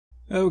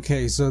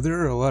Okay, so there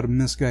are a lot of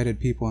misguided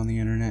people on the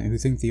internet who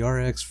think the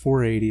RX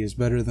 480 is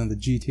better than the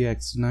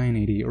GTX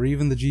 980 or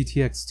even the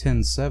GTX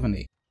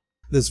 1070.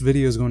 This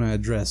video is going to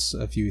address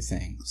a few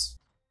things.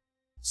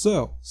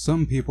 So,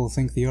 some people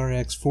think the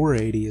RX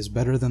 480 is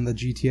better than the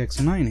GTX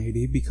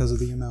 980 because of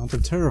the amount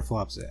of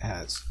teraflops it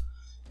has.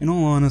 In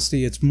all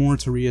honesty, it's more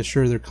to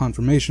reassure their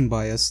confirmation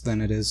bias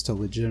than it is to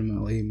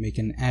legitimately make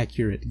an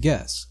accurate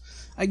guess.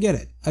 I get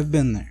it, I've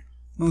been there.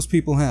 Most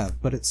people have,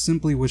 but it's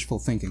simply wishful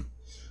thinking.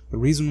 The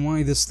reason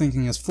why this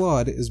thinking is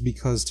flawed is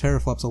because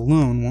teraflops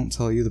alone won't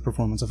tell you the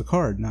performance of a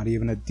card, not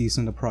even a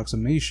decent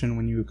approximation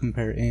when you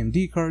compare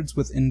AMD cards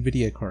with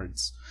NVIDIA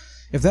cards.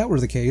 If that were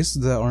the case,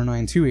 the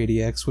R9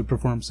 280X would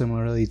perform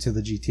similarly to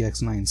the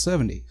GTX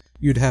 970.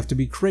 You'd have to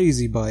be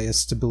crazy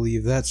biased to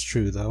believe that's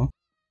true, though.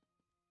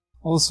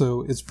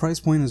 Also, its price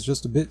point is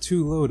just a bit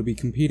too low to be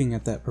competing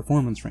at that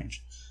performance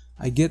range.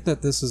 I get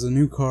that this is a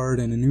new card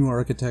and a new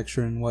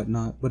architecture and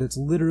whatnot, but it's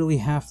literally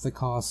half the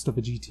cost of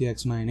a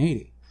GTX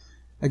 980.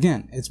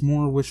 Again, it's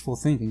more wishful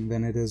thinking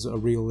than it is a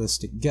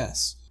realistic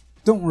guess.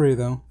 Don't worry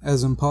though,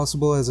 as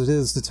impossible as it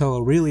is to tell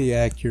a really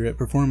accurate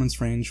performance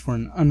range for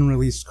an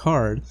unreleased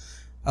card,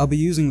 I'll be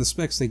using the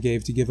specs they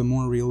gave to give a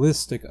more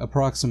realistic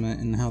approximate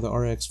in how the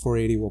RX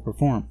 480 will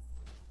perform.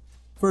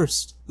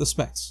 First, the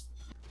specs.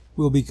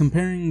 We'll be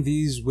comparing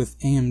these with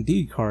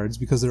AMD cards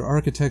because their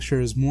architecture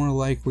is more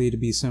likely to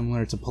be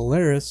similar to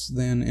Polaris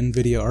than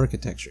NVIDIA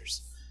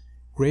architectures.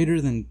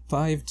 Greater than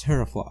 5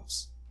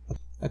 teraflops.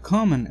 A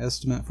common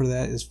estimate for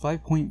that is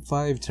 5.5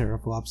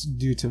 teraflops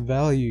due to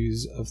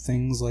values of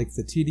things like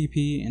the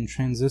TDP and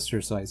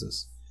transistor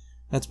sizes.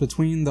 That's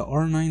between the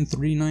R9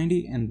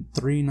 390 and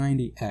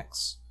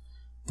 390X.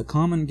 The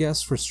common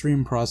guess for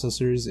stream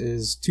processors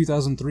is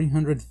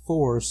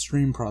 2304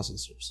 stream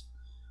processors.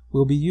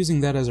 We'll be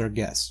using that as our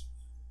guess.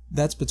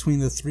 That's between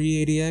the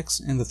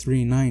 380X and the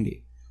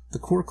 390. The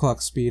core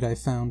clock speed I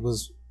found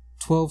was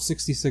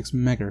 1266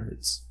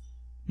 MHz.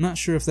 Not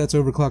sure if that's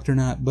overclocked or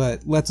not,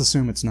 but let's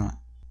assume it's not.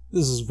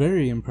 This is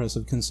very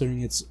impressive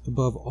considering it's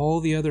above all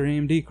the other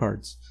AMD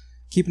cards.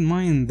 Keep in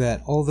mind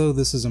that although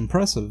this is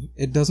impressive,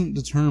 it doesn't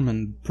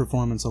determine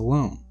performance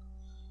alone.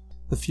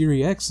 The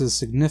Fury X is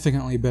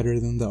significantly better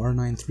than the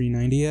R9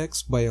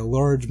 390X by a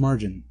large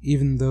margin,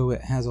 even though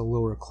it has a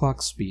lower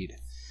clock speed.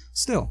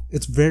 Still,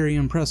 it's very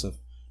impressive.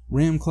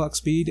 RAM clock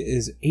speed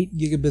is 8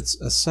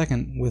 gigabits a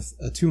second with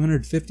a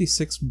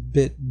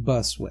 256-bit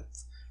bus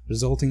width,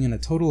 resulting in a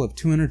total of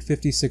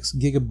 256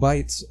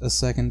 gigabytes a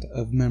second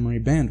of memory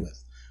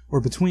bandwidth, or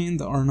between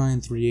the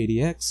R9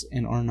 380X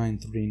and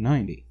R9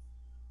 390.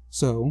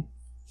 So,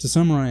 to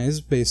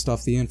summarize, based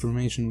off the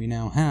information we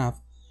now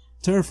have,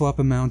 teraflop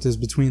amount is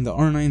between the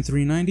R9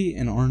 390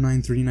 and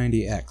R9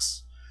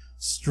 390X.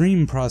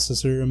 Stream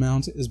processor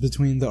amount is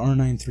between the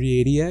R9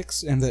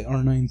 380X and the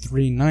R9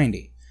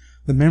 390.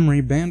 The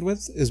memory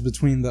bandwidth is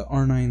between the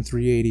R9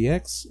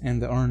 380X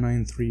and the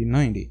R9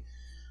 390.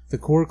 The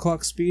core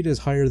clock speed is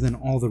higher than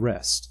all the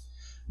rest.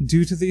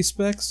 Due to these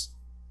specs,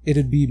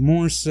 it'd be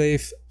more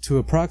safe to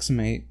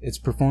approximate its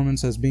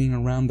performance as being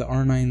around the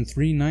R9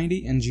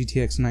 390 and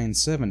GTX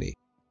 970.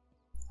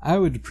 I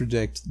would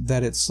predict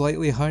that it's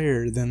slightly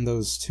higher than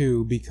those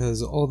two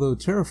because although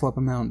teraflop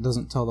amount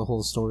doesn't tell the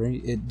whole story,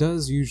 it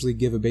does usually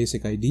give a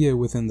basic idea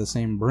within the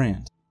same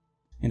brand.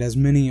 And as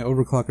many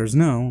overclockers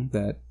know,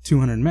 that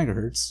 200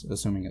 MHz,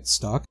 assuming it's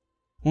stock,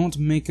 won't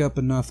make up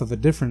enough of a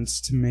difference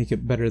to make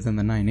it better than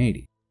the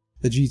 980.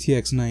 The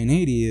GTX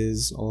 980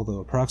 is, although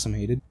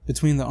approximated,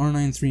 between the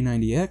R9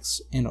 390X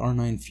and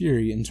R9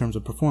 Fury in terms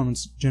of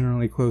performance,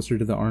 generally closer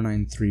to the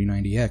R9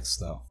 390X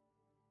though.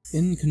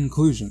 In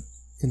conclusion,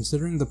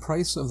 considering the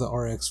price of the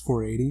RX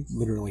 480,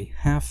 literally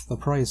half the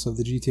price of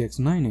the GTX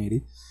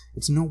 980,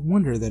 it's no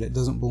wonder that it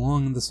doesn't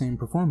belong in the same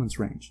performance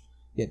range.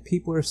 Yet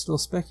people are still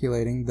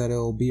speculating that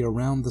it'll be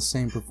around the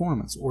same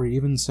performance, or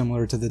even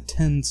similar to the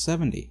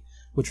 1070,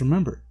 which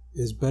remember,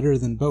 is better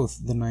than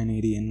both the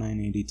 980 and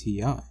 980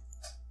 Ti.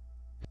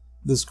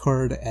 This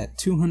card at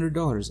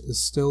 $200 is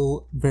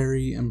still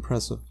very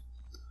impressive.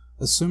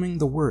 Assuming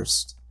the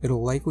worst,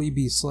 it'll likely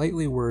be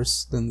slightly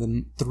worse than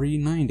the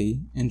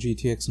 390 and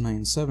GTX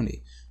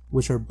 970,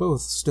 which are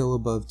both still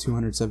above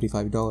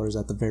 $275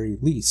 at the very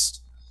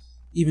least.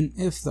 Even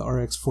if the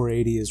RX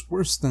 480 is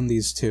worse than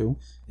these two,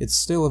 it's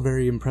still a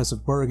very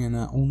impressive bargain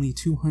at only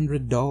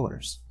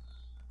 $200.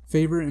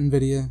 Favor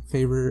NVIDIA,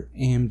 favor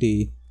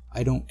AMD,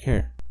 I don't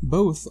care.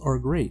 Both are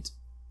great.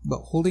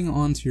 But holding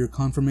on to your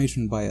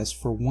confirmation bias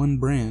for one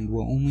brand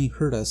will only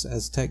hurt us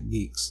as tech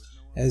geeks,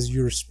 as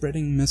you're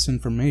spreading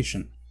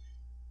misinformation.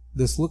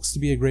 This looks to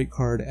be a great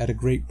card at a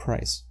great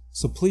price,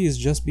 so please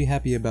just be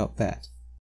happy about that.